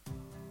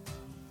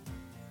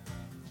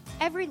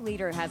Every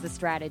leader has a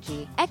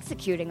strategy.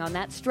 Executing on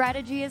that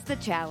strategy is the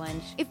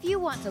challenge. If you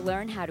want to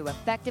learn how to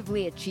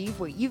effectively achieve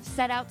what you've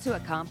set out to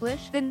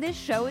accomplish, then this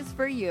show is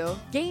for you.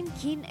 Gain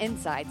keen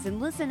insights and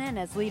listen in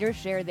as leaders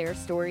share their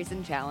stories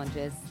and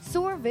challenges.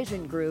 Soar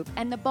Vision Group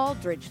and the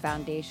Baldrige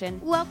Foundation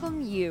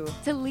welcome you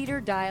to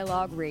Leader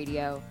Dialogue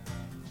Radio.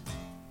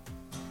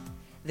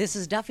 This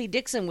is Duffie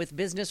Dixon with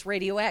Business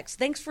RadioX.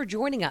 Thanks for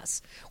joining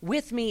us.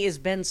 With me is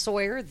Ben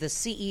Sawyer, the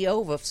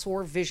CEO of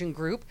Soar Vision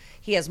Group.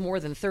 He has more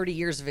than 30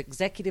 years of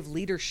executive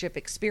leadership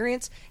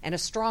experience and a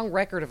strong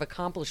record of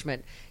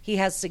accomplishment. He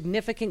has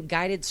significant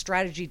guided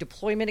strategy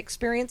deployment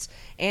experience,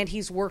 and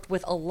he's worked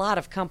with a lot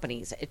of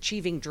companies,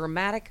 achieving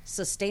dramatic,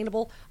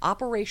 sustainable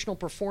operational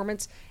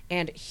performance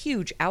and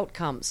huge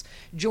outcomes.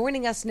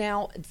 Joining us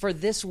now for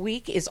this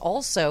week is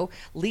also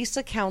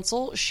Lisa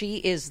Counsell. She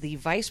is the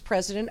Vice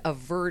President of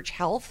Verge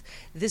Health.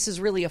 This is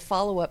really a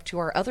follow-up to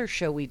our other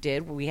show we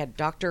did where we had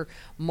Dr.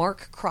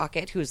 Mark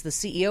Crockett, who is the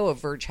CEO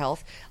of Verge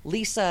Health.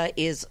 Lisa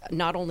is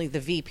not only the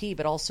VP,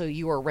 but also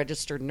you are a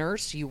registered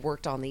nurse. You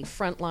worked on the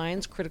front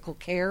lines, critical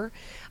care.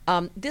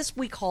 This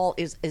we call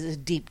is a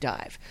deep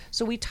dive.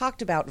 So we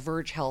talked about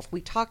Verge Health.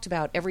 We talked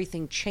about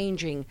everything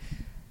changing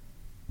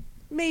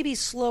maybe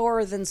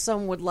slower than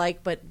some would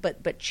like,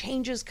 but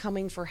changes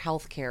coming for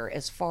healthcare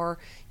as far,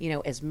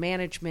 as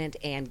management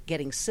and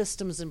getting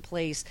systems in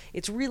place.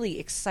 It's really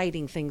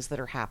exciting things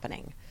that are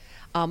happening.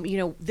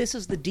 This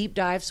is the deep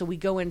dive, so we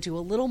go into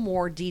a little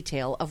more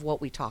detail of what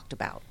we talked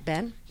about.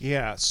 Ben?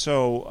 Yeah,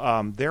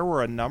 so there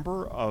were a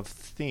number of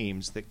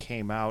themes that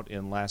came out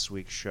in last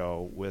week's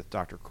show with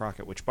Dr.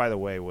 Crockett, which, by the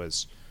way,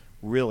 was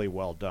really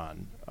well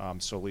done.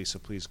 So, Lisa,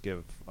 please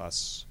give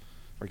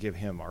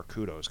him our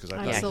kudos, because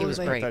I thought he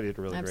did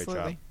a really great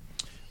job.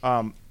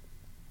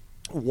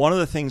 One of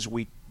the things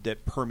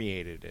that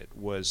permeated it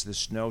was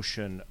this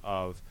notion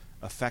of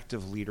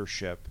effective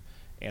leadership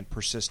and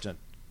persistent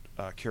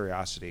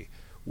curiosity,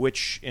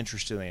 which,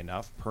 interestingly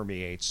enough,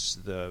 permeates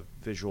the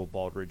Visual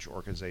Baldrige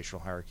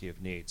organizational hierarchy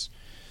of needs.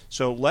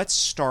 So let's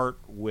start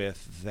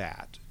with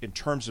that in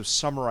terms of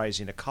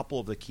summarizing a couple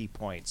of the key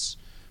points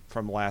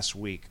from last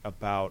week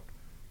about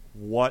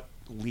what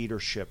good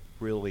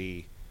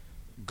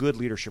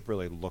leadership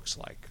really looks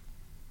like.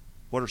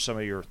 What are some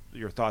of your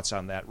thoughts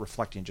on that,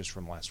 reflecting just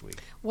from last week?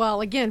 Well,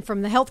 again,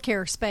 from the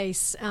healthcare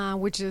space,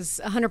 which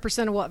is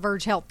 100% of what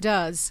Verge Health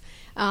does,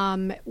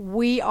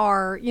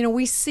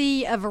 we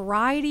see a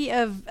variety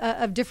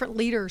of different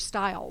leader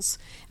styles.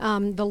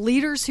 The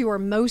leaders who are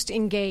most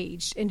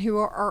engaged and who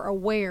are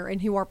aware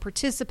and who are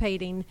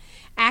participating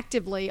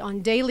actively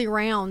on daily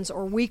rounds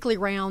or weekly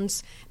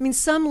rounds. I mean,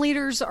 some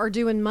leaders are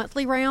doing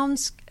monthly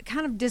rounds,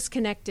 kind of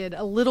disconnected,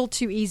 a little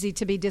too easy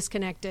to be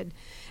disconnected.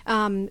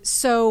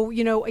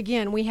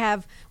 Again, we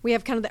have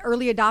kind of the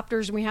early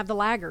adopters and we have the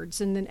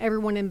laggards and then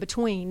everyone in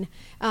between.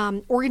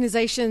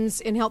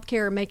 Organizations in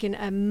healthcare are making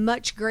a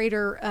much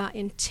greater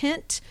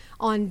intent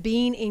on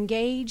being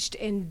engaged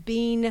and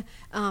being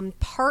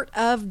part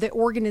of the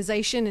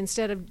organization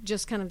instead of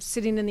just kind of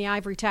sitting in the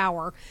ivory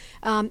tower.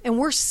 And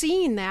we're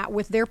seeing that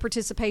with their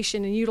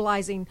participation in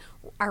utilizing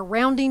our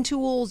rounding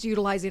tools,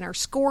 utilizing our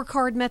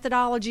scorecard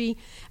methodology.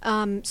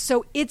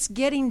 So it's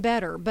getting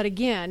better. But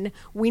again,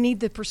 we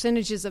need the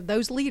percentages of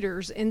those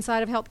leaders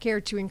inside of healthcare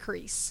to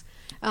increase.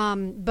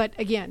 But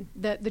again,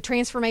 the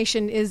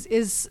transformation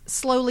is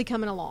slowly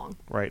coming along.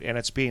 Right, and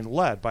it's being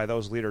led by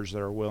those leaders that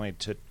are willing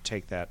to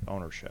take that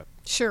ownership.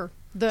 Sure.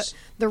 The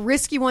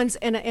risky ones,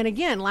 and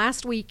again,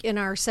 last week in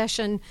our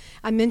session,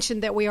 I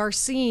mentioned that we are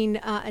seeing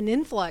an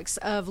influx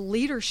of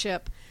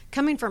leadership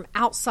coming from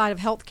outside of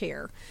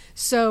healthcare.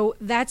 So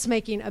that's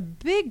making a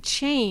big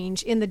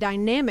change in the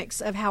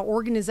dynamics of how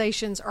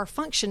organizations are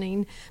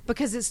functioning,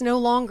 because it's no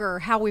longer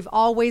how we've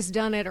always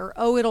done it or,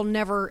 it'll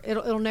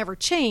never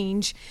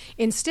change.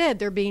 Instead,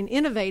 they're being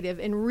innovative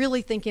and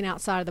really thinking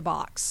outside of the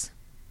box.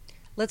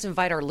 Let's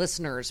invite our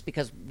listeners,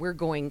 because we're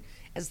going,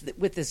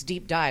 with this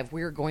deep dive,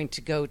 we're going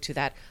to go to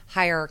that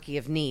hierarchy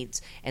of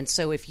needs. And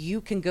so if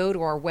you can go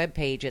to our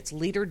webpage, it's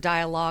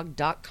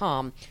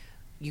leaderdialogue.com.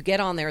 You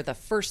get on there, the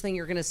first thing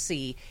you're going to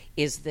see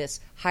is this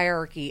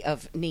hierarchy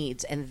of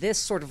needs. And this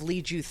sort of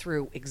leads you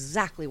through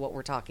exactly what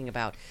we're talking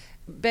about.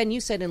 Ben,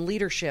 you said in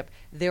leadership,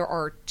 there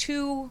are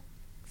two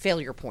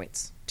failure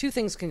points. Two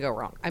things can go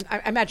wrong.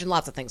 I imagine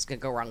lots of things can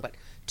go wrong, but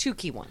two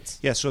key ones.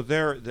 Yeah, so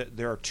there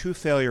are two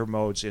failure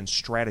modes in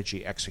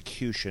strategy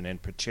execution in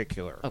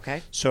particular.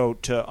 Okay. So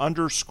to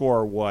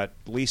underscore what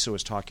Lisa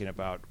was talking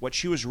about, what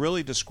she was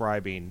really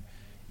describing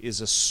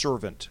is a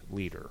servant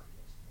leader.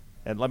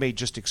 And let me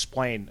just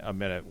explain a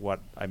minute what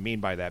I mean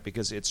by that,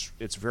 because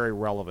it's very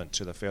relevant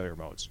to the failure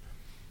modes.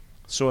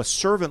 So a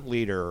servant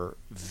leader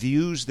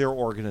views their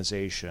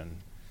organization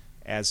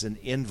as an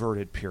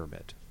inverted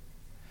pyramid.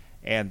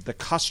 And the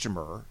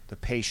customer, the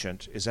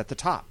patient, is at the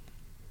top.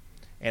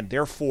 And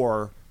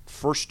therefore,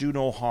 first do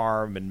no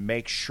harm and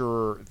make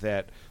sure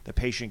that the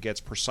patient gets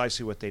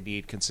precisely what they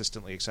need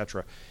consistently,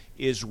 etc.,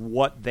 is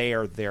what they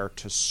are there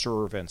to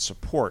serve and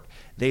support.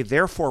 They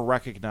therefore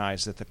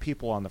recognize that the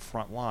people on the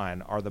front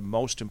line are the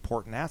most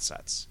important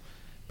assets,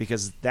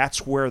 because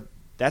that's where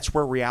that's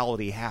where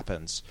reality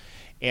happens.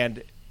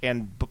 And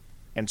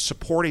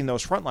supporting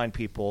those frontline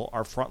people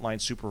are frontline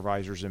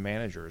supervisors and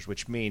managers,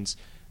 which means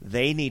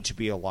they need to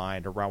be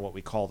aligned around what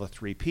we call the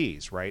 3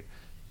 Ps, right?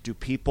 Do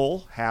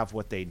people have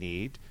what they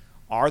need?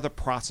 Are the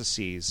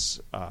processes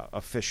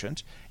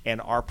efficient?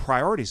 And are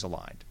priorities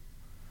aligned?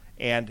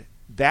 And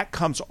that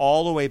comes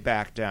all the way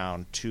back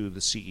down to the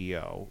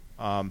CEO,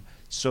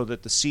 so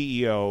that the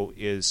CEO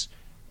is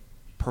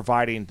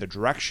providing the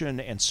direction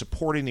and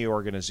supporting the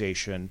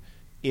organization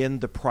in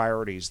the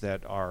priorities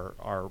that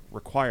are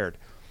required.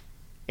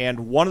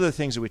 And one of the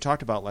things that we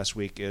talked about last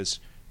week is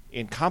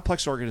in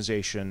complex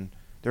organization,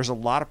 there's a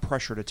lot of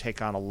pressure to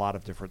take on a lot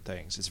of different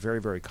things. It's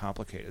very, very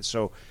complicated.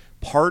 So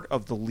part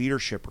of the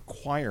leadership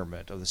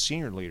requirement of the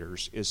senior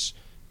leaders is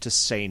to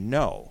say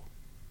no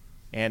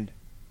and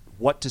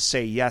what to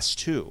say yes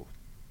to.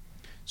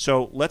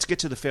 So let's get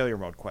to the failure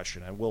mode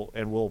question, and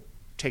we'll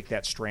take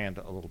that strand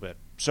a little bit.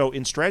 So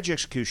in strategy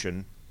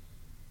execution,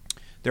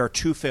 there are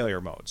 2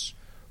 failure modes.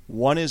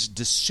 One is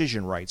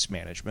decision rights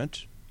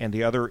management, and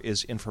the other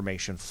is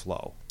information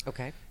flow.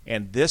 Okay.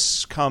 And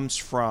this comes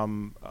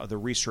from the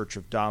research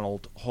of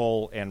Donald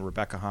Hull and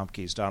Rebecca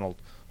Homkes. Donald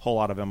Hull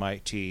out of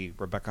MIT,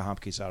 Rebecca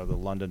Homkes out of the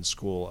London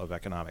School of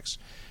Economics.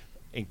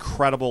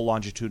 Incredible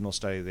longitudinal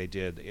study they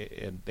did,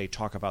 and they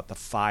talk about the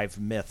 5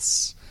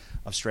 myths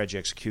of strategy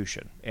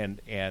execution,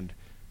 and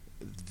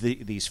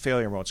these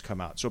failure modes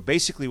come out. So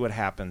basically what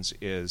happens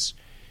is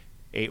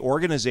a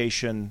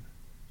organization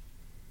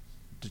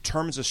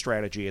determines a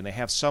strategy, and they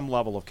have some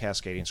level of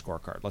cascading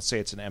scorecard. Let's say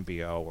it's an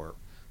MBO or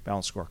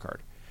balanced scorecard.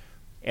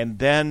 And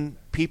then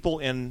people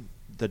in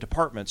the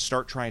department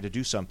start trying to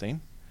do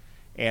something,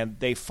 and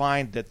they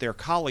find that their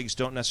colleagues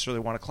don't necessarily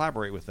want to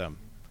collaborate with them,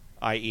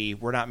 i.e.,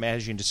 we're not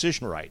managing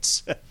decision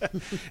rights.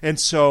 And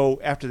so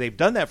after they've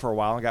done that for a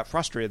while and got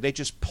frustrated, they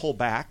just pull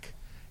back,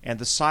 and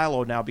the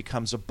silo now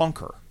becomes a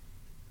bunker.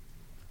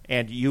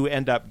 And you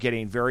end up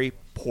getting very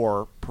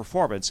poor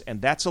performance.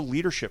 And that's a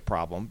leadership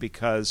problem,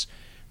 because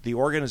the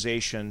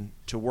organization,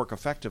 to work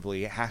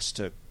effectively, has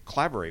to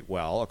collaborate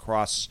well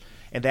across,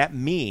 and that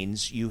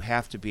means you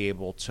have to be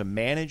able to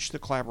manage the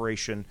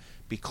collaboration,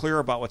 be clear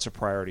about what's a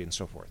priority, and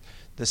so forth.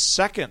 The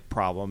second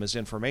problem is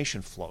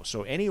information flow.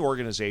 So any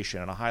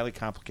organization in a highly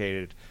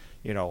complicated,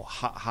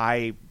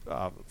 high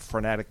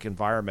frenetic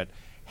environment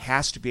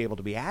has to be able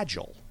to be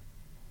agile.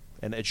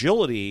 And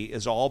agility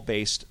is all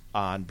based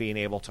on being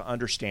able to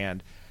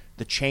understand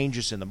the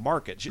changes in the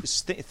market.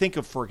 Just think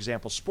of, for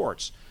example,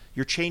 sports.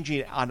 You're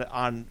changing on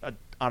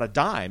a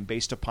dime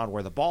based upon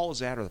where the ball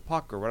is at, or the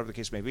puck, or whatever the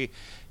case may be.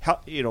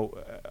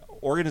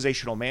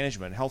 Organizational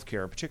management,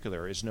 healthcare in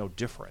particular, is no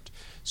different.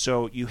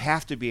 So you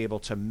have to be able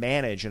to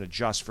manage and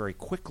adjust very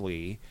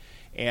quickly.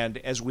 And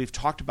as we've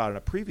talked about in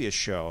a previous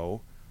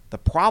show, the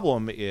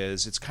problem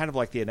is it's kind of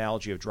like the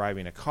analogy of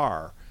driving a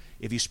car.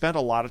 If you spend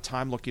a lot of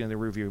time looking in the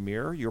rearview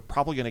mirror, you're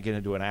probably going to get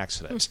into an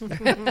accident.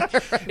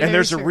 And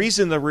there's a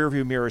reason the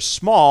rearview mirror is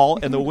small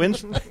and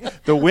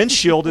the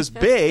windshield is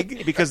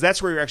big, because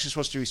that's where you're actually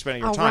supposed to be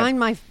spending your time.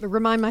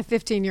 Remind my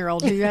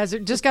 15-year-old who has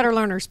just got her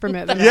learner's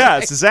permit.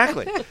 Yes,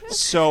 exactly.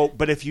 So,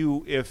 but if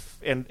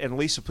and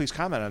Lisa, please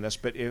comment on this.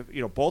 But if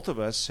both of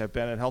us have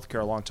been in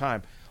healthcare a long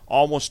time.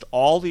 Almost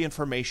all the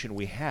information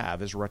we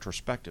have is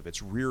retrospective.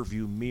 It's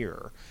rearview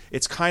mirror.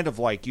 It's kind of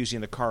like,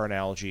 using the car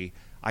analogy,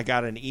 I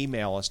got an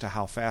email as to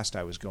how fast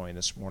I was going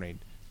this morning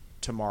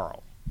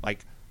tomorrow.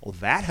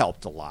 That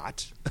helped a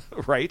lot,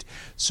 right?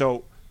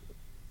 So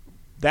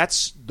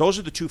those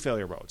are the 2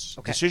 failure modes.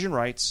 Okay. Decision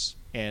rights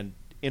and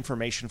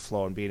information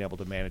flow, and being able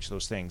to manage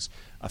those things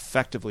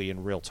effectively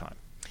in real time.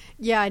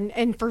 Yeah,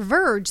 and for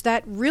Verge,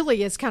 that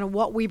really is kind of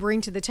what we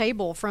bring to the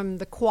table from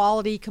the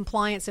quality,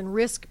 compliance, and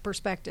risk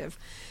perspective.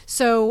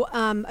 So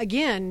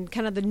again,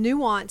 kind of the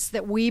nuance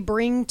that we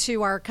bring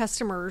to our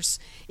customers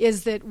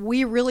is that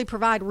we really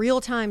provide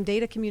real-time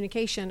data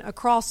communication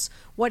across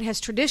what has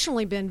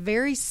traditionally been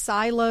very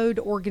siloed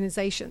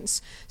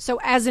organizations.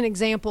 So as an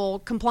example,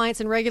 compliance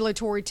and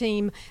regulatory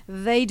team,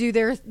 they do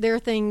their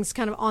things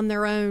kind of on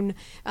their own.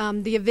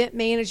 The event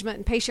management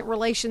and patient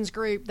relations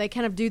group, they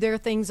kind of do their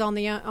things on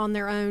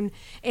their own.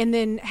 And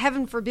then,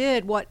 heaven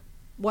forbid, what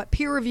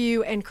peer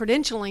review and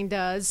credentialing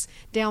does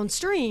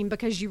downstream,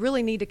 because you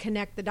really need to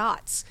connect the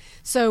dots.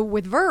 So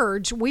with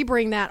Verge, we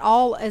bring that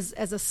all as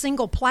a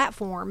single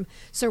platform.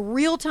 So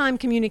real-time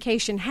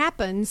communication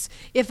happens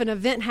if an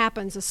event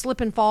happens, a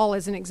slip and fall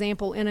as an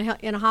example in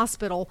a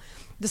hospital.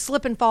 The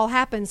slip and fall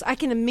happens, I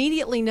can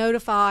immediately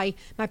notify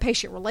my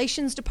patient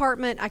relations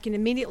department. I can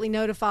immediately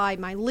notify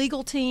my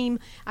legal team.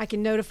 I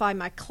can notify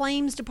my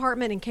claims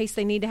department in case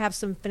they need to have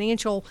some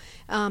financial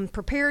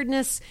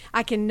preparedness.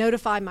 I can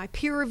notify my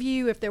peer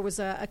review if there was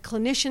a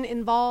clinician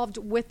involved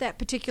with that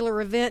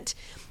particular event.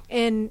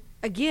 And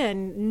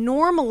again,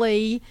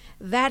 normally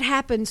that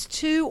happens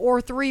 2 or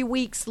 3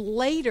 weeks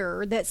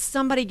later that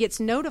somebody gets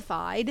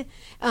notified,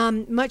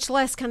 much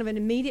less kind of an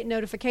immediate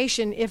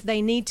notification if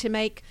they need to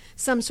make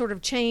some sort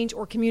of change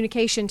or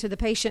communication to the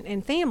patient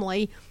and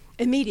family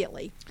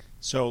immediately.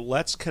 So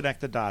let's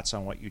connect the dots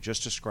on what you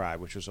just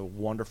described, which was a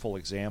wonderful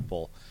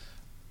example,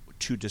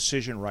 to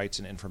decision rights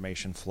and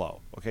information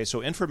flow. Okay,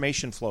 so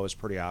information flow is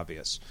pretty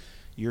obvious.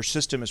 Your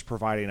system is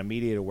providing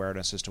immediate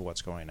awareness as to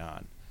what's going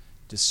on.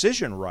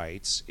 Decision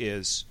rights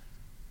is,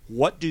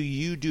 what do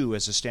you do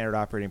as a standard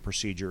operating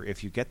procedure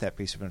if you get that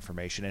piece of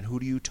information, and who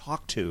do you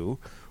talk to,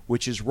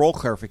 which is role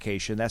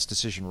clarification. That's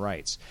decision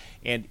rights.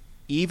 And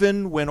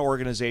even when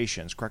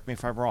organizations, correct me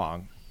if I'm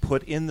wrong,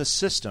 put in the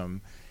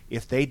system,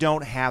 if they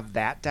don't have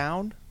that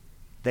down,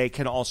 they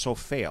can also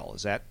fail.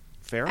 Is that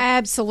fair?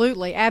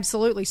 Absolutely,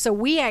 absolutely. So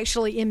we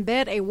actually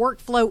embed a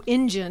workflow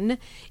engine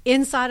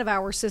inside of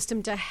our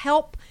system to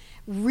help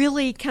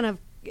really kind of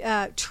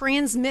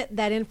transmit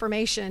that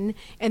information,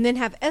 and then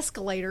have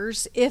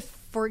escalators if,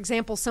 for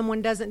example,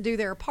 someone doesn't do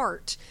their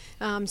part.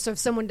 So if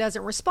someone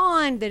doesn't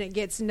respond, then it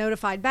gets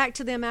notified back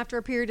to them after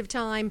a period of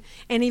time,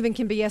 and even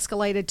can be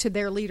escalated to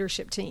their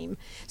leadership team.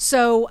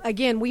 So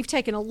again, we've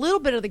taken a little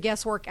bit of the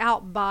guesswork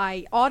out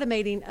by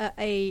automating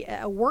a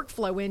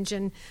workflow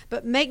engine,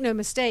 but make no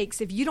mistakes,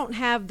 if you don't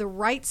have the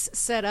rights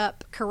set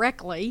up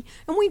correctly,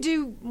 and we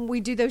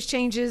do those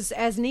changes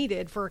as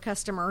needed for a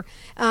customer,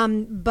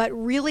 but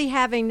really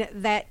having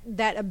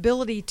that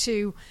ability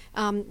to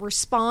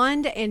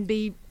respond and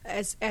be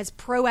as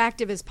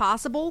proactive as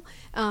possible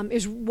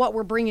is what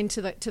we're bringing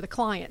to the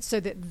client, so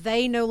that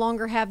they no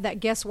longer have that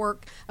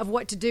guesswork of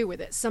what to do with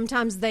it.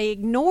 Sometimes they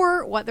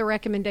ignore what the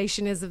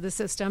recommendation is of the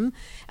system,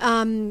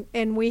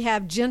 and we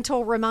have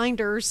gentle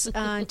reminders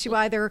to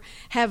either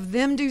have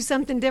them do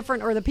something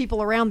different or the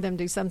people around them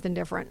do something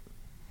different.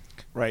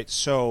 Right.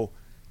 So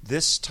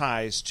this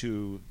ties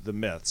to the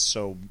myths.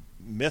 So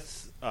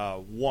myth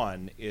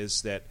one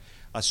is that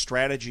a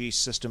strategy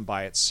system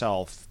by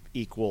itself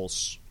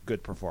equals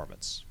good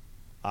performance.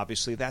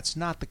 Obviously, that's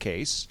not the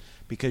case,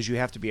 because you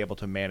have to be able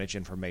to manage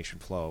information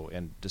flow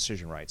and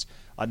decision rights.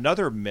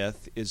 Another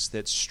myth is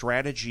that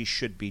strategy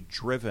should be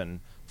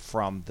driven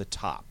from the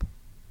top.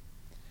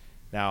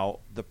 Now,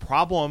 the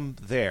problem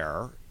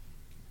there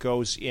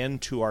goes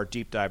into our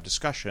deep dive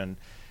discussion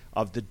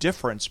of the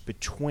difference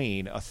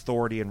between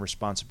authority and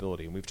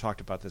responsibility. And we've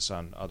talked about this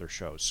on other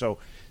shows. So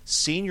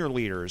senior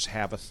leaders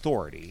have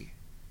authority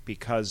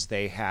because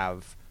they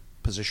have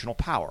positional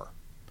power.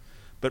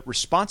 But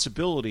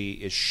responsibility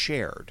is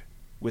shared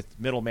with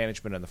middle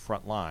management and the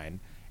front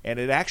line, and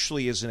it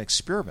actually is an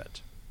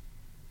experiment.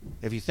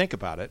 If you think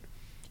about it,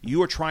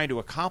 you are trying to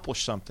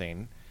accomplish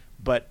something,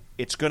 but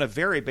it's going to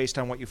vary based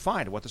on what you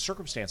find, what the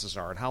circumstances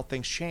are, and how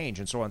things change,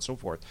 and so on and so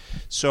forth.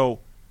 So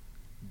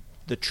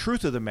the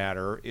truth of the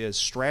matter is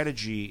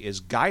strategy is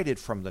guided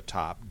from the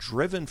top,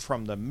 driven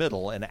from the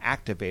middle, and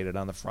activated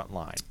on the front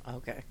line.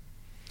 Okay.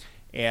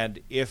 And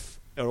if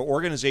an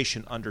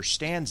organization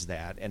understands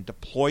that and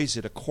deploys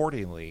it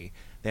accordingly,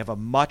 they have a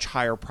much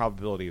higher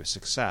probability of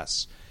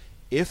success.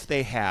 If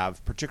they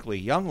have particularly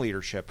young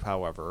leadership,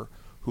 however,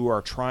 who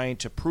are trying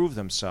to prove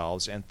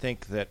themselves and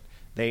think that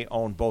they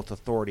own both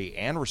authority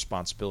and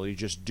responsibility,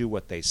 just do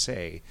what they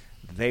say,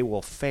 they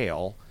will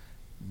fail,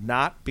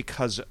 not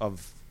because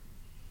of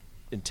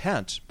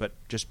intent, but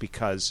just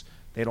because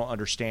they don't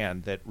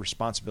understand that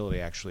responsibility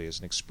actually is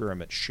an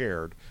experiment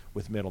shared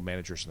with middle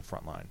managers in the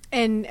front line.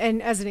 And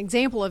as an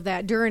example of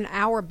that, during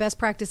our best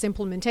practice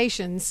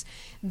implementations,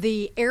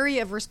 the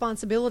area of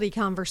responsibility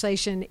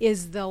conversation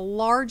is the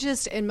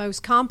largest and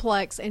most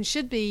complex, and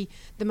should be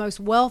the most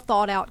well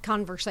thought out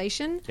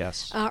conversation.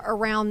 Yes.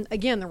 Around,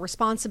 again, the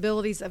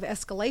responsibilities of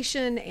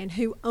escalation and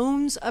who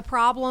owns a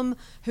problem,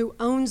 who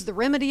owns the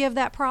remedy of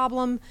that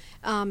problem.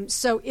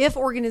 So if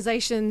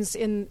organizations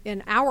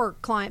in our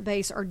client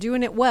base are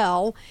doing it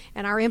well,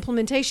 and our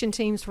implementation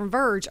teams from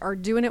Verge are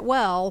doing it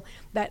well,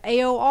 that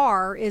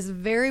AOR is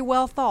very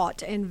well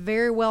thought and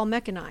very well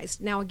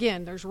mechanized. Now,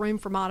 again, there's room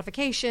for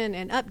modification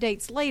and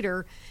updates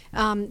later,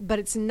 but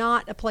it's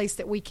not a place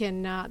that we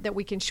can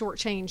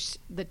shortchange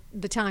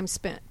the time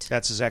spent.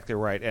 That's exactly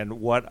right. And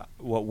what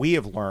we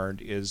have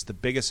learned is the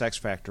biggest X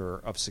factor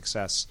of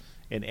success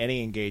in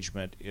any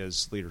engagement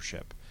is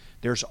leadership.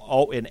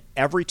 In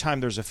every time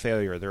there's a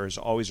failure, there is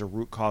always a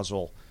root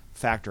causal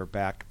factor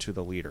back to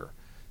the leader.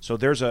 So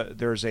there's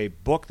a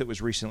book that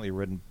was recently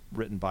written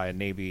by a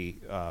Navy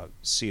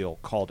SEAL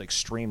called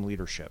Extreme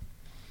Leadership,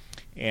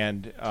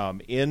 and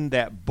in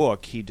that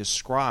book he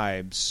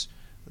describes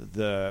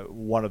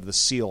one of the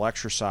SEAL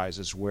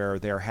exercises where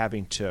they're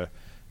having to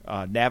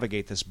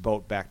navigate this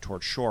boat back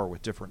toward shore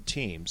with different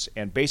teams,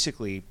 and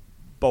basically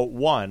boat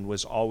 1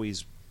 was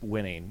always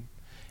winning,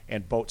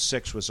 and boat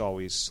 6 was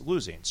always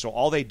losing. So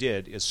all they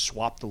did is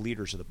swap the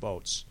leaders of the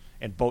boats,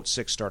 and boat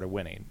 6 started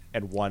winning,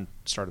 and 1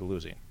 started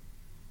losing.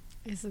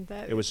 Isn't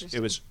that it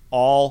was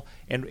all,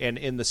 and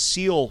in the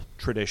SEAL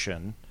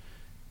tradition,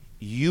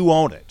 you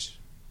own it.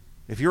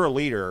 If you're a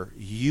leader,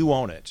 you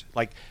own it.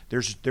 Like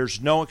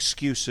there's no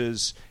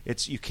excuses.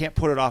 You can't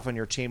put it off on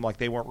your team like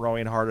they weren't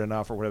rowing hard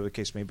enough or whatever the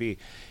case may be.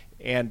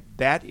 And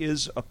that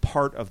is a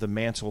part of the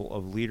mantle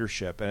of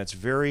leadership, and it's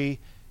very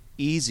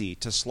easy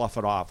to slough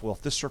it off. Well,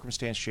 if this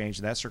circumstance changed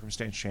and that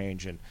circumstance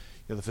changed, and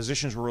the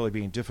physicians were really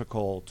being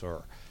difficult,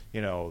 or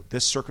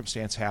this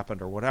circumstance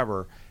happened or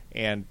whatever,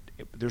 and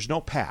there's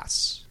no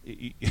pass.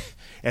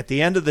 At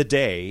the end of the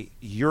day,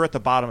 you're at the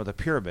bottom of the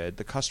pyramid,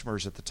 the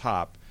customer's at the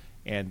top,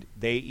 and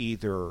they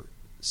either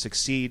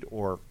succeed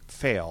or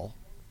fail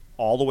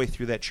all the way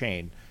through that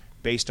chain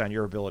based on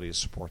your ability to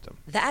support them.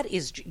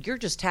 You're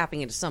just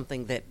tapping into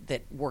something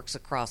that works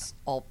across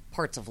all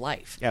parts of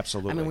life.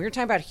 Absolutely. I mean, when you're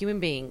talking about human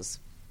beings,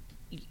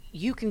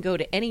 you can go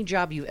to any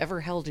job you've ever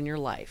held in your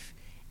life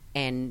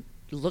and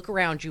look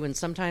around you, and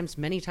sometimes,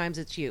 many times,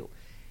 it's you.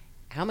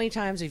 How many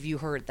times have you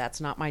heard, that's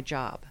not my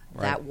job?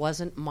 Right. That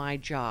wasn't my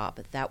job.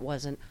 That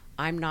wasn't,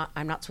 I'm not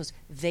supposed,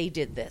 they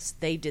did this.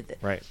 They did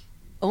this. Right.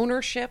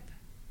 Ownership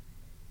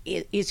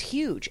is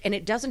huge, and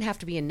it doesn't have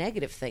to be a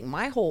negative thing.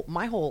 My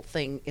whole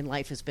thing in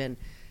life has been,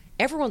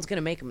 everyone's going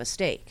to make a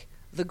mistake.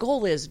 The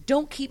goal is,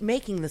 don't keep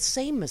making the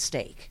same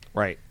mistake.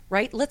 Right.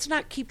 Right? Let's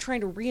not keep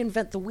trying to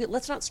reinvent the wheel.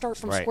 Let's not start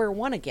from square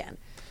one again.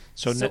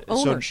 So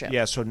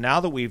ownership. So now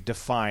that we've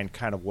defined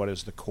kind of what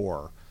is the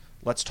core,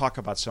 let's talk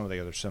about some of the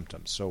other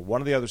symptoms. So one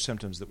of the other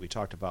symptoms that we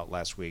talked about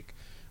last week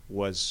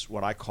was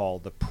what I call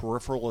the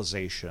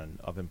peripheralization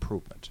of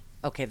improvement.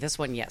 Okay, this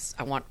one, yes.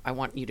 I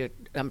want you to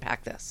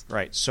unpack this.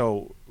 Right.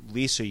 So,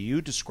 Lisa,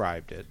 you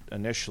described it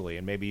initially,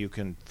 and maybe you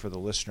can, for the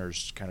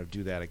listeners, kind of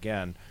do that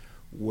again,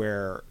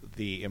 where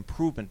the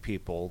improvement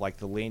people, like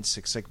the Lean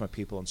Six Sigma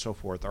people and so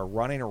forth, are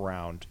running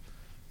around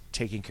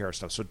taking care of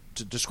stuff. So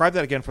to describe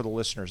that again for the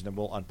listeners, and then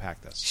we'll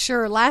unpack this.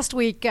 Sure. Last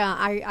week,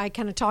 I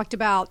kind of talked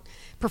about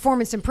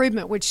performance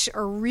improvement, which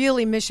are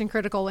really mission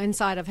critical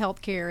inside of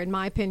healthcare, in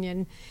my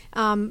opinion.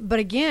 But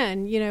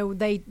again,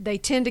 they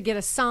tend to get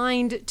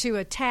assigned to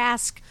a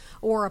task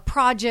or a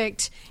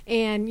project,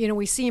 and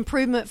we see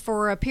improvement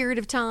for a period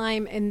of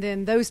time, and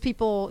then those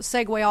people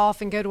segue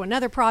off and go to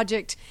another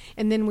project,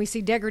 and then we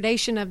see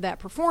degradation of that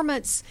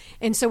performance,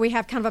 and so we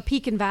have kind of a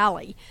peak and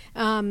valley.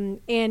 And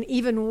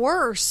even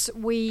worse,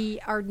 we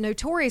are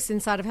notorious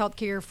inside of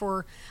healthcare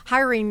for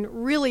hiring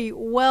really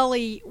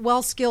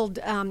well-skilled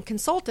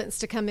consultants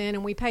to come in,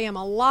 and we pay them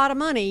a lot of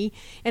money,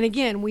 and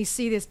again, we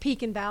see this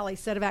peak and valley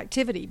set of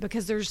activity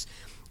because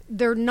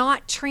they're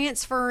not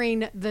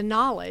transferring the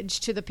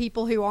knowledge to the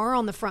people who are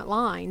on the front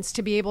lines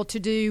to be able to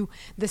do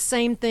the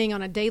same thing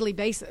on a daily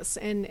basis.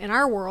 And in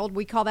our world,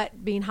 we call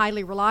that being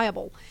highly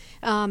reliable.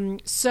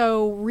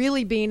 So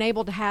really being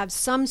able to have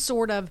some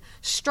sort of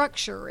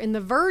structure. In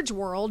the Verge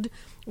world,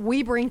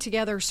 we bring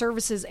together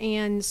services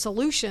and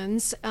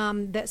solutions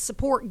that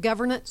support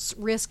governance,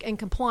 risk, and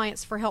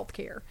compliance for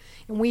healthcare.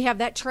 And we have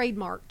that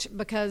trademarked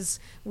because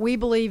we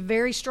believe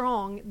very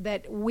strong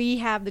that we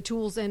have the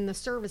tools and the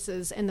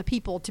services and the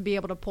people to be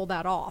able to pull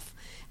that off.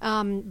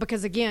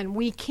 Because again,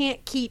 we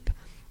can't keep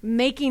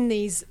making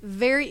these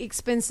very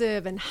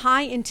expensive and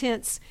high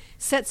intense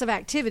sets of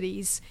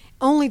activities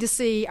only to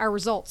see our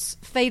results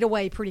fade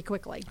away pretty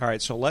quickly. All right,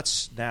 so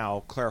let's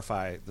now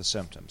clarify the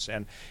symptoms.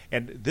 And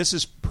this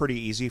is pretty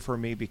easy for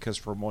me because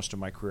for most of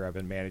my career I've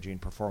been managing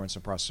performance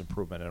and process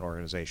improvement in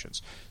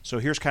organizations. So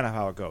here's kind of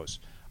how it goes.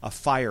 A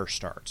fire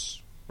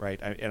starts, right?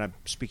 And I'm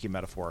speaking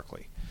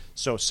metaphorically.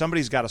 So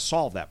somebody's got to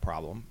solve that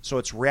problem. So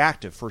it's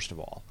reactive, first of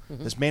all.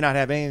 Mm-hmm. This may not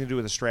have anything to do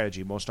with a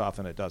strategy. Most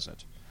often it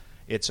doesn't.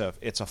 It's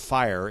a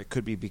fire. It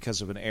could be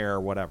because of an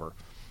error, whatever.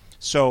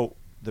 So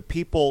the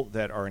people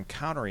that are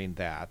encountering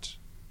that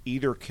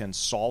either can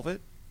solve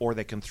it or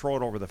they can throw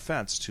it over the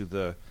fence to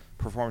the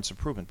performance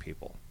improvement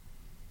people.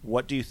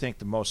 What do you think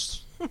the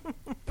most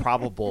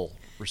probable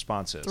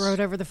response is? Throw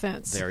it over the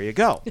fence. There you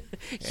go.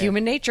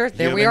 Human nature.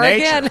 There we are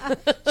again.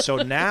 So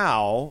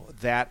now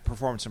that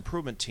performance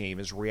improvement team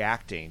is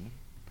reacting,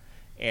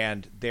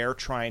 and they're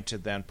trying to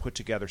then put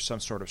together some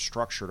sort of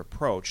structured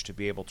approach to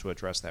be able to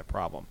address that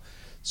problem.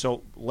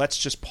 So let's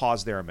just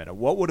pause there a minute.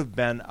 What would have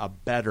been a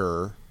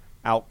better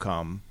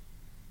outcome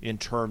in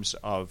terms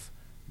of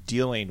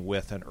dealing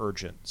with an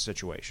urgent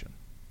situation?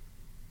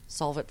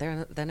 Solve it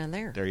there, then and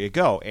there. There you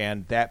go.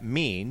 And that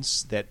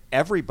means that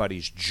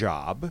everybody's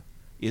job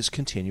is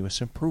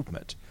continuous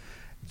improvement.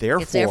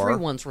 Therefore, it's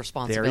everyone's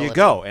responsibility. There you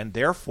go. And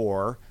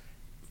therefore,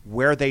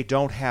 where they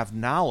don't have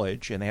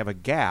knowledge and they have a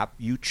gap,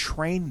 you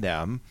train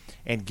them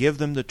and give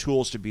them the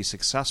tools to be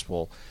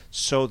successful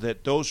so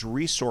that those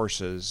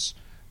resources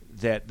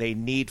that they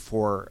need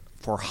for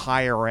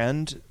higher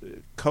end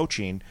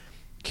coaching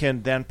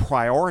can then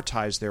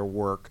prioritize their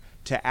work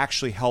to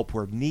actually help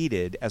where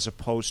needed, as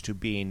opposed to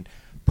being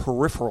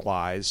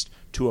peripheralized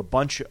to a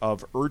bunch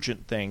of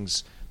urgent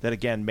things that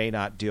again may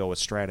not deal with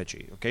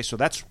strategy. Okay, so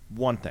that's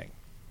one thing.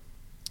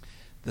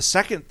 The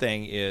second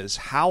thing is,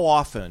 how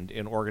often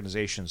in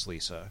organizations,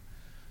 Lisa,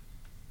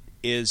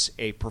 is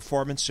a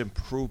performance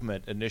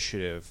improvement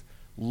initiative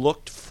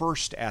looked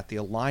first at the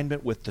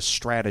alignment with the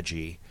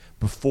strategy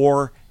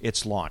before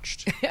it's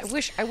launched?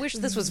 I wish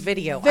this was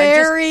video.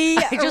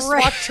 I just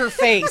watched her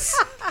face.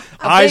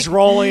 Eyes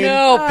rolling,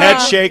 head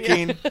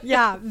shaking.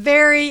 Yeah,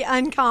 very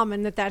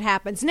uncommon that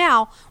happens.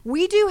 Now,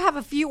 we do have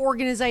a few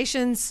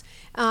organizations,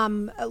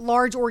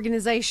 large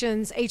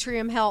organizations,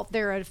 Atrium Health,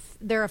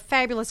 they're a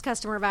fabulous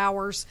customer of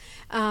ours.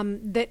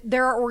 That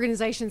there are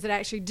organizations that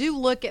actually do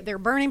look at their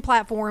burning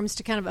platforms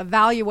to kind of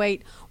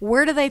evaluate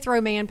where do they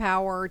throw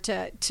manpower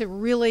to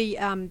really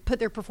put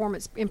their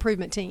performance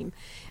improvement team.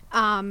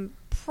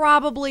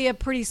 Probably a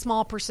pretty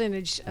small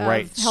percentage of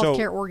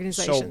healthcare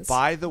organizations. So,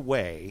 by the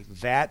way,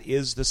 that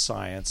is the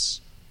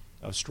science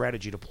of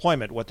strategy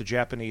deployment, what the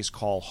Japanese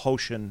call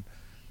Hoshin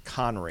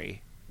Kanri,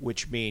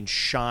 which means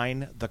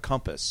shine the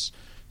compass.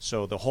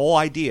 So the whole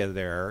idea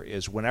there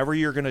is whenever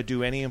you're going to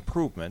do any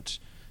improvement,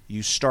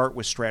 you start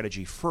with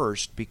strategy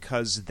first,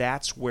 because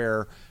that's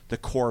where the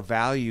core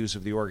values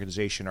of the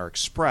organization are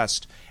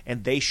expressed,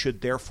 and they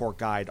should therefore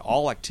guide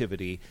all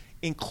activity,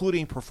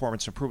 including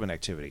performance improvement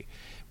activity.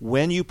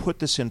 When you put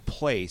this in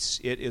place,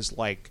 it is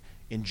like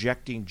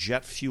injecting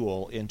jet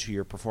fuel into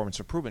your performance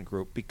improvement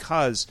group,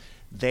 because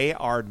they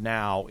are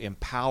now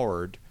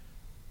empowered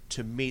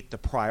to meet the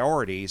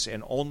priorities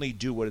and only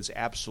do what is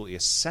absolutely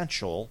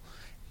essential.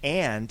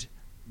 And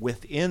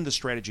within the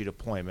strategy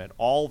deployment,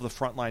 all of the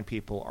frontline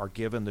people are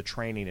given the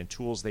training and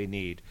tools they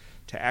need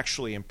to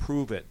actually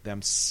improve it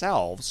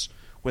themselves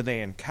when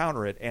they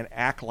encounter it and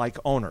act like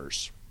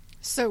owners.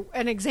 So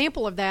an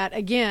example of that,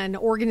 again,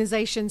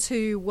 organizations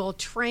who will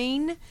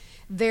train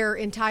their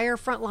entire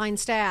frontline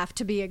staff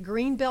to be a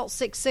Green Belt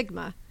Six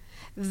Sigma,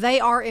 they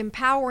are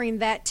empowering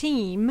that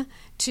team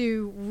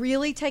to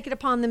really take it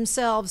upon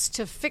themselves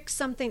to fix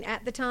something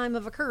at the time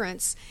of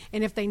occurrence.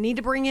 And if they need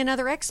to bring in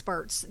other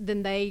experts,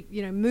 then they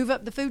move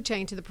up the food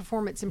chain to the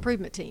performance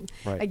improvement team.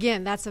 Right.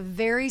 Again, that's a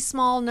very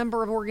small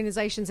number of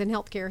organizations in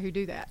healthcare who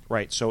do that.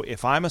 Right. So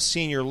if I'm a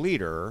senior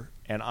leader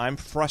and I'm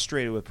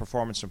frustrated with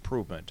performance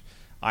improvement,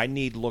 I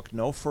need look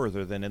no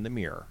further than in the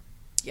mirror.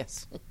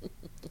 Yes.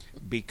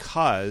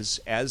 Because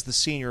as the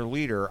senior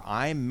leader,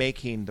 I'm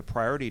making the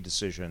priority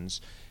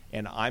decisions,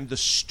 and I'm the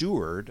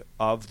steward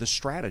of the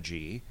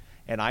strategy,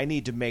 and I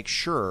need to make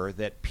sure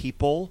that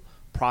people,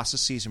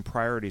 processes, and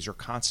priorities are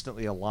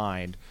constantly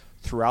aligned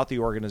throughout the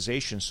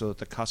organization so that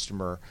the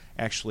customer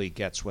actually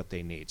gets what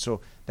they need. So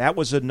that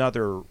was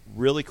another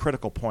really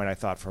critical point, I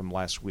thought, from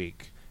last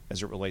week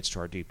as it relates to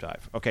our deep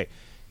dive. Okay,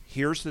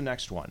 here's the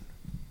next one.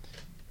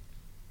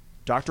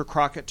 Dr.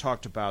 Crockett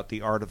talked about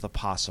the art of the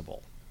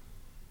possible.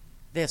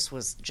 This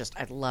was just,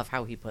 I love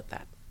how he put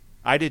that.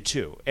 I did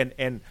too.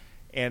 And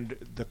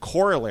the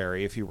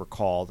corollary, if you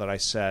recall, that I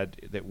said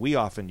that we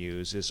often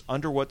use is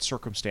under what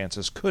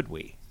circumstances could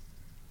we,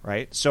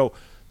 right? So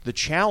the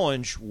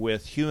challenge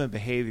with human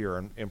behavior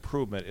and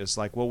improvement is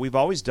like, well, we've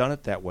always done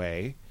it that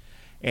way,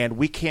 and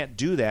we can't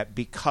do that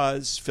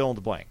because fill in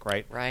the blank,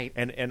 right? Right.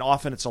 And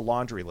often it's a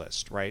laundry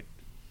list, right?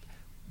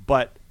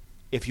 But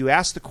if you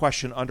ask the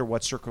question, under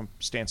what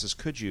circumstances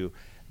could you,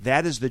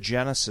 that is the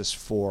genesis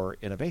for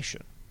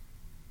innovation.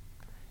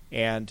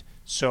 And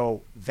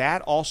so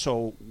that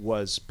also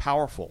was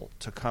powerful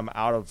to come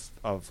out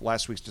of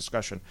last week's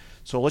discussion.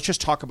 So let's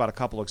just talk about a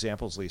couple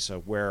examples, Lisa,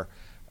 where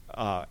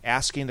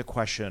asking the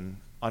question,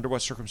 under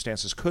what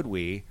circumstances could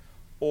we,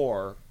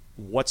 or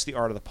what's the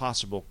art of the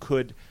possible,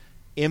 could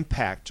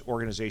impact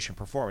organization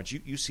performance.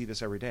 You see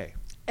this every day.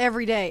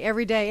 Every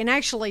day. And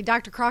actually,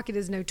 Dr. Crockett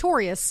is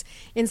notorious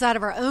inside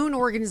of our own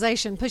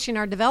organization, pushing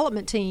our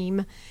development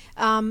team,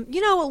 a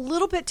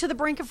little bit to the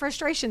brink of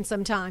frustration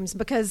sometimes,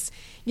 because,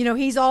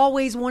 he's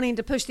always wanting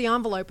to push the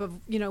envelope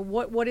of,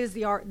 what is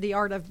the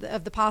art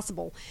of the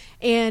possible.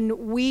 And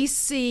we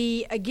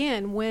see,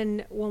 again,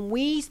 when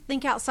we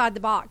think outside the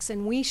box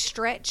and we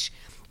stretch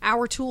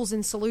our tools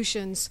and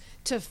solutions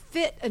to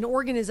fit an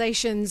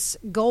organization's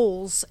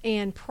goals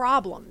and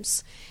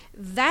problems,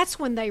 that's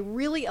when they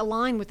really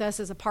align with us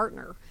as a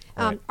partner.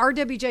 Right.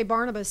 RWJ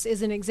Barnabas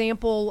is an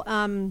example.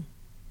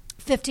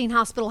 15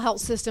 hospital health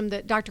system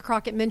that Dr.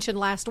 Crockett mentioned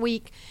last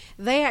week,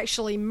 they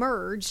actually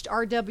merged,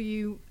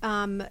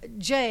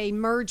 RWJ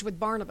merged with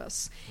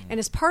Barnabas. And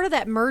as part of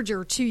that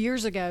merger 2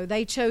 years ago,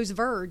 they chose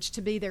Verge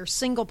to be their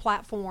single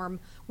platform.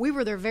 We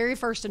were their very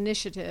first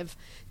initiative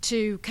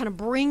to kind of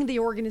bring the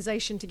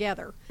organization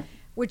together,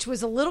 which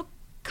was a little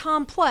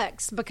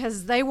complex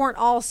because they weren't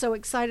all so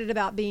excited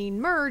about being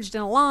merged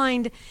and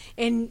aligned.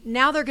 And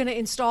now they're going to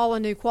install a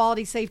new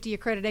quality safety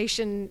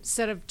accreditation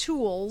set of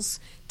tools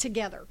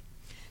together.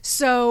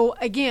 So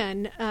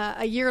again,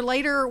 a year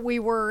later, we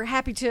were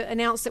happy to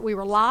announce that we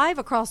were live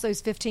across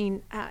those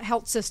 15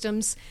 health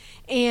systems,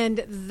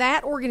 and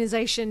that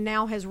organization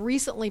now has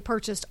recently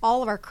purchased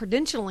all of our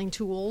credentialing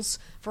tools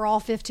for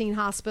all 15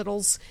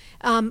 hospitals,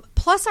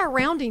 plus our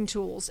rounding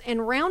tools.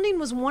 And rounding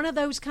was one of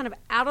those kind of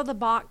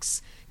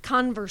out-of-the-box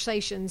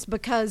conversations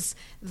because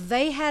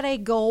they had a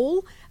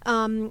goal.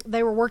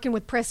 They were working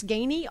with Press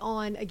Ganey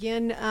on,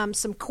 again,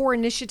 some core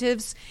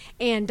initiatives,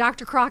 and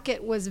Dr.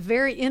 Crockett was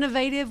very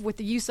innovative with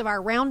the use of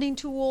our rounding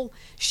tool,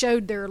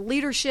 showed their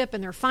leadership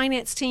and their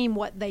finance team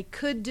what they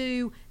could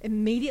do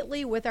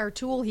immediately with our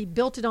tool. He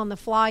built it on the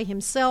fly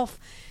himself.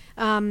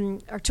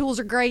 Our tools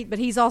are great, but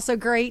he's also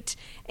great,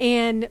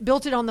 and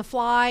built it on the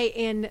fly,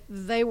 and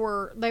they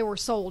were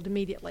sold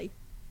immediately.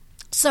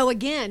 So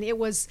again, it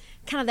was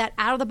kind of that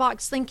out of the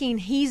box thinking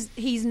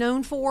he's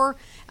known for,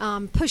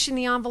 pushing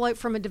the envelope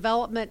from a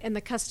development, and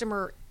the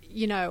customer,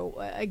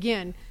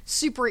 again,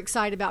 super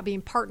excited about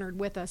being partnered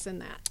with us in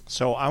that.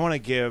 So I want to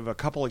give a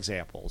couple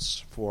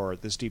examples for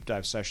this deep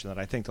dive session that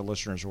I think the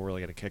listeners will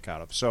really get a kick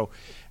out of. So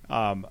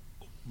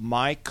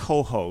my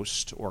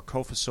co-host or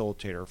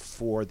co-facilitator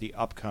for the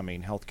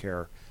upcoming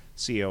Healthcare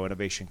CEO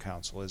Innovation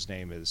Council, his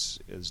name is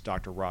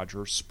Dr. Roger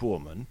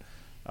Spoolman.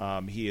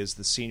 He is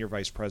the Senior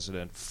Vice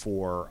President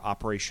for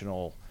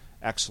Operational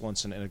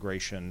Excellence and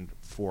Integration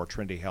for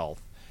Trinity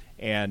Health,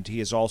 and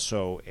he is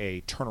also a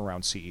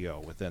turnaround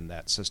CEO within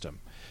that system.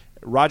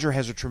 Roger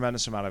has a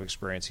tremendous amount of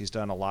experience. He's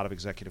done a lot of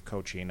executive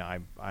coaching.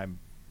 I'm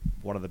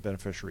one of the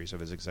beneficiaries of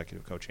his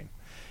executive coaching.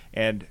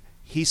 And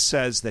he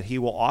says that he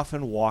will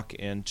often walk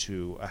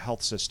into a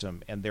health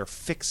system and they're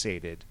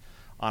fixated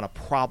on a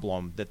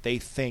problem that they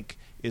think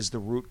is the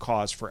root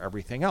cause for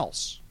everything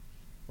else.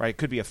 Right? It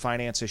could be a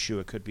finance issue,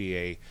 it could be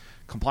a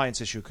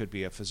compliance issue, it could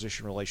be a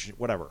physician relationship,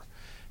 whatever.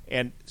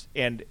 And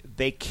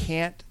they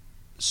can't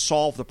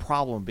solve the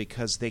problem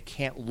because they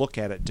can't look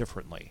at it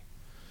differently.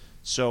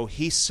 So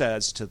he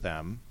says to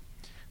them,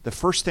 the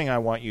first thing I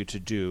want you to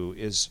do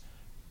is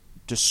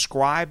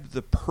describe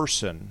the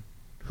person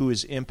who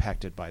is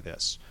impacted by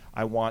this.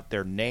 I want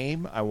their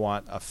name, I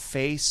want a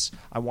face,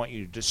 I want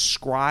you to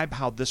describe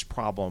how this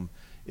problem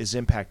is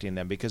impacting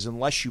them, because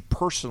unless you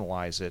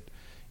personalize it,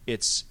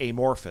 it's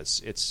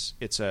amorphous.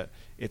 It's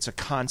a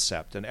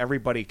concept, and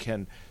everybody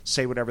can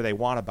say whatever they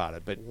want about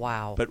it. But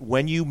wow. But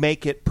when you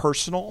make it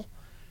personal,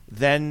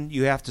 then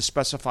you have to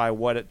specify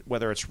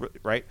whether it's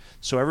right.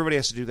 So everybody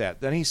has to do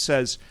that. Then he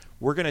says,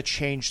 we're going to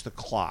change the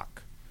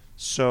clock.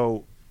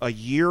 So a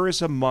year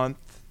is a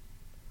month,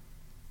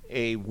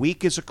 a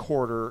week is a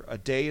quarter, a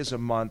day is a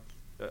month.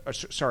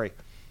 So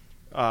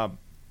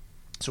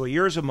a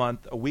year is a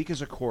month, a week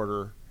is a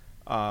quarter,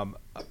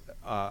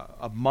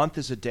 a month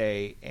is a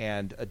day,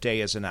 and a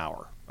day is an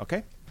hour.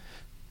 Okay?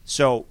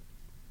 So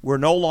we're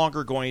no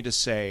longer going to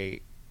say,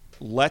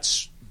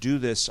 let's do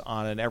this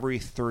on an every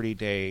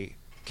 30-day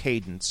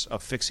cadence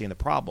of fixing the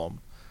problem,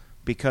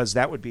 because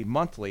that would be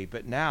monthly,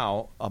 but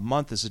now a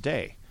month is a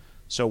day.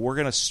 So we're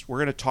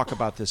gonna talk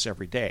about this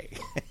every day.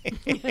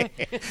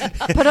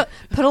 put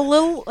a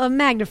little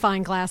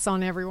magnifying glass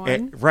on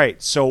everyone.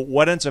 Right. So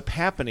what ends up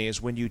happening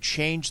is when you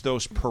change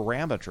those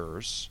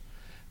parameters,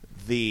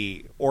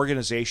 the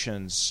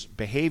organization's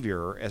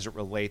behavior as it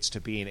relates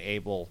to being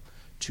able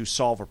to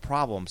solve a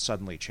problem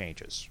suddenly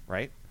changes,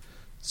 right?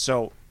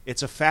 So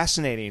it's a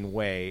fascinating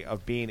way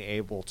of being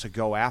able to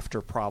go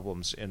after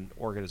problems in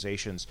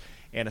organizations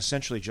and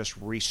essentially just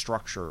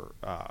restructure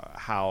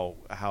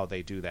how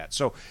they do that.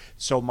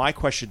 So my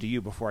question to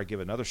you before I give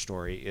another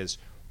story is,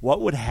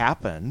 what would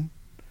happen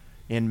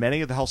in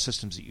many of the health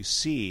systems that you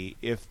see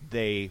if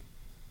they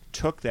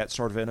took that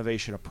sort of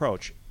innovation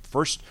approach?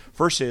 First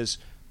is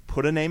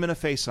put a name and a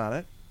face on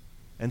it,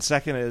 and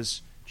second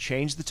is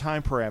change the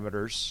time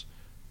parameters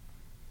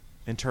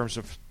in terms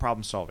of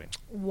problem solving.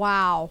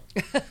 Wow.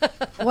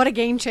 What a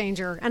game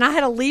changer. And I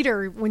had a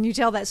leader, when you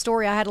tell that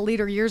story, I had a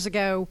leader years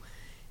ago,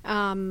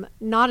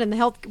 not in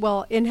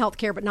the in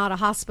healthcare, but not a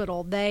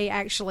hospital. They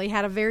actually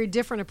had a very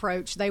different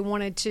approach. They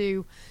wanted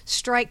to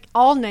strike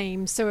all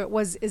names so it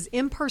was as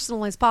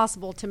impersonal as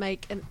possible to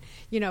make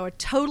a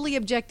totally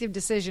objective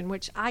decision,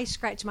 which I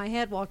scratched my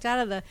head, walked out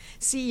of the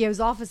CEO's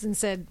office and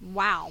said,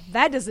 wow,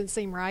 that doesn't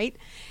seem right.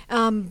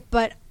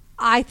 But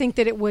I think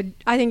it would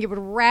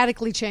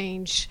radically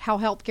change how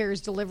healthcare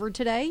is delivered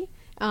today.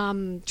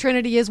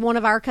 Trinity is one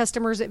of our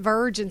customers at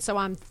Verge, and so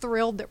I'm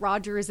thrilled that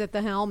Roger is at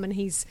the helm, and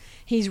he's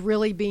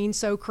really being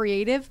so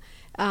creative.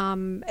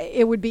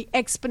 It would be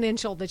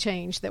exponential, the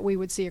change that we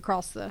would see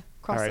across the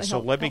All right, so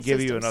let me give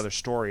you another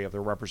story of the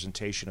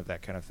representation of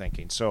that kind of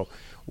thinking. So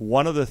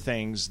one of the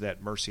things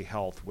that Mercy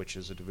Health, which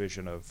is a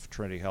division of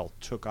Trinity Health,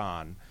 took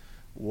on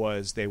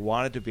was they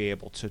wanted to be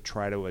able to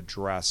try to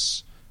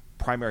address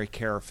primary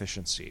care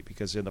efficiency,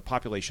 because in the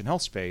population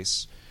health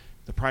space,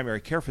 the primary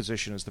care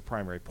physician is the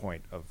primary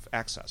point of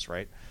access,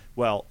 right?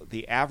 Well,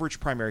 the average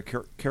primary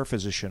care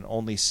physician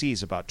only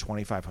sees about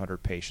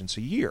 2,500 patients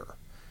a year.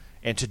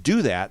 And to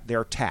do that,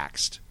 they're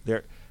taxed.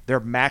 They're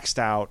maxed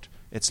out.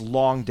 It's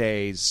long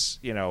days,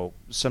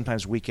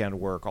 sometimes weekend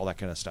work, all that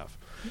kind of stuff.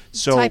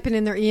 So typing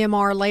in their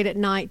EMR late at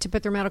night to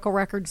put their medical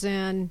records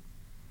in.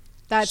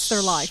 That's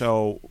their life.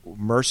 So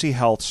Mercy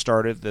Health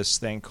started this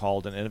thing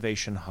called an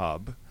innovation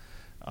hub.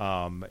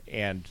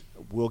 And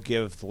we'll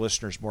give the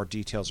listeners more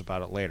details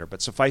about it later.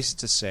 But suffice it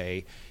to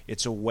say,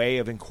 it's a way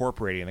of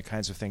incorporating the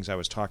kinds of things I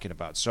was talking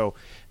about. So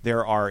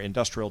there are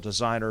industrial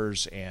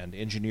designers and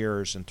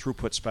engineers and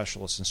throughput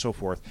specialists and so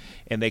forth,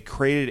 and they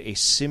created a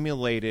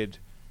simulated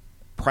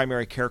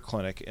primary care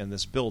clinic in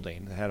this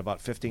building that had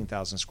about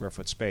 15,000 square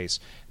foot space.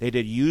 They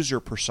did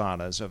user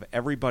personas of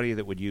everybody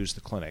that would use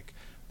the clinic,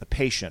 the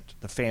patient,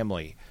 the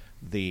family,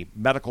 the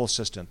medical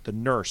assistant, the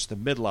nurse, the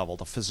mid-level,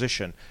 the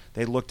physician.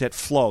 They looked at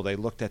flow. They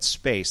looked at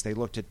space. They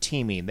looked at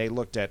teaming. They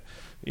looked at,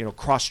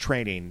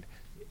 cross-training.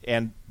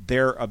 And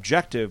their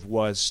objective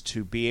was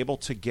to be able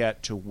to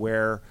get to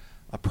where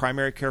a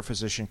primary care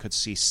physician could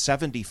see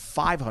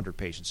 7,500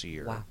 patients a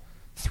year, wow,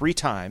 3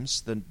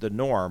 times the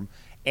norm,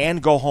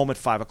 and go home at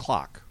 5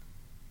 o'clock.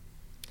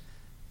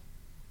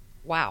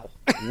 Wow.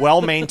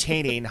 While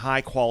maintaining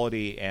high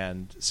quality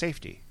and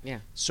safety. Yeah.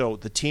 So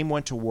the team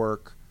went to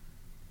work.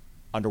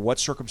 Under what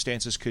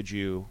circumstances could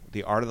you,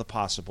 the art of the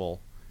possible.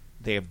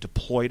 They have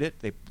deployed it.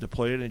 They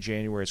deployed it in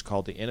January. It's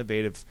called the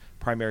Innovative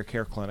Primary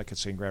Care Clinic.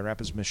 It's in Grand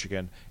Rapids,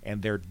 Michigan,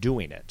 and they're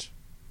doing it.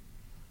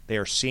 They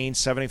are seeing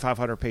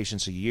 7,500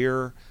 patients a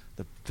year.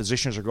 The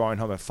physicians are going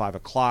home at 5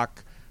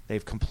 o'clock.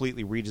 They've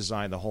completely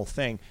redesigned the whole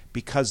thing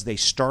because they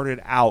started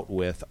out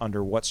with,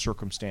 under what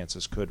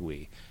circumstances could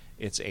we?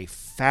 It's a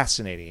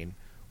fascinating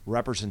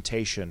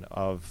representation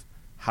of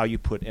how you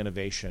put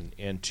innovation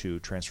into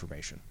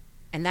transformation.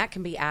 And that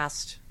can be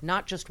asked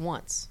not just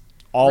once.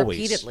 Always.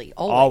 Repeatedly.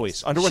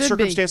 Always. Under what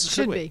circumstances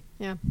could we? Should be,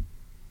 yeah.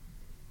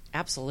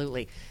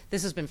 Absolutely.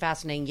 This has been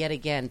fascinating yet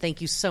again. Thank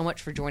you so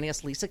much for joining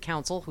us, Lisa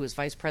Counsell, who is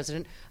Vice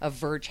President of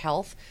Verge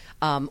Health.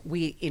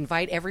 We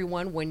invite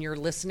everyone, when you're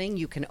listening,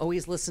 you can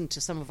always listen to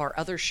some of our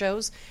other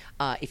shows.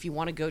 If you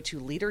want to go to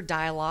Leader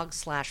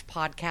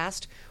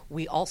Dialogue/podcast,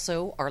 we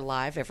also are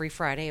live every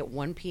Friday at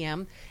 1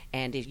 p.m.,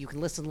 and if you can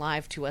listen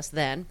live to us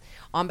then.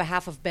 On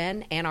behalf of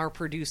Ben and our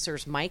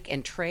producers, Mike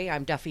and Trey,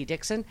 I'm Duffie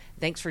Dixon.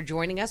 Thanks for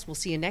joining us. We'll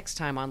see you next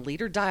time on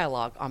Leader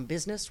Dialogue on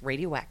Business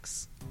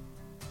RadioX.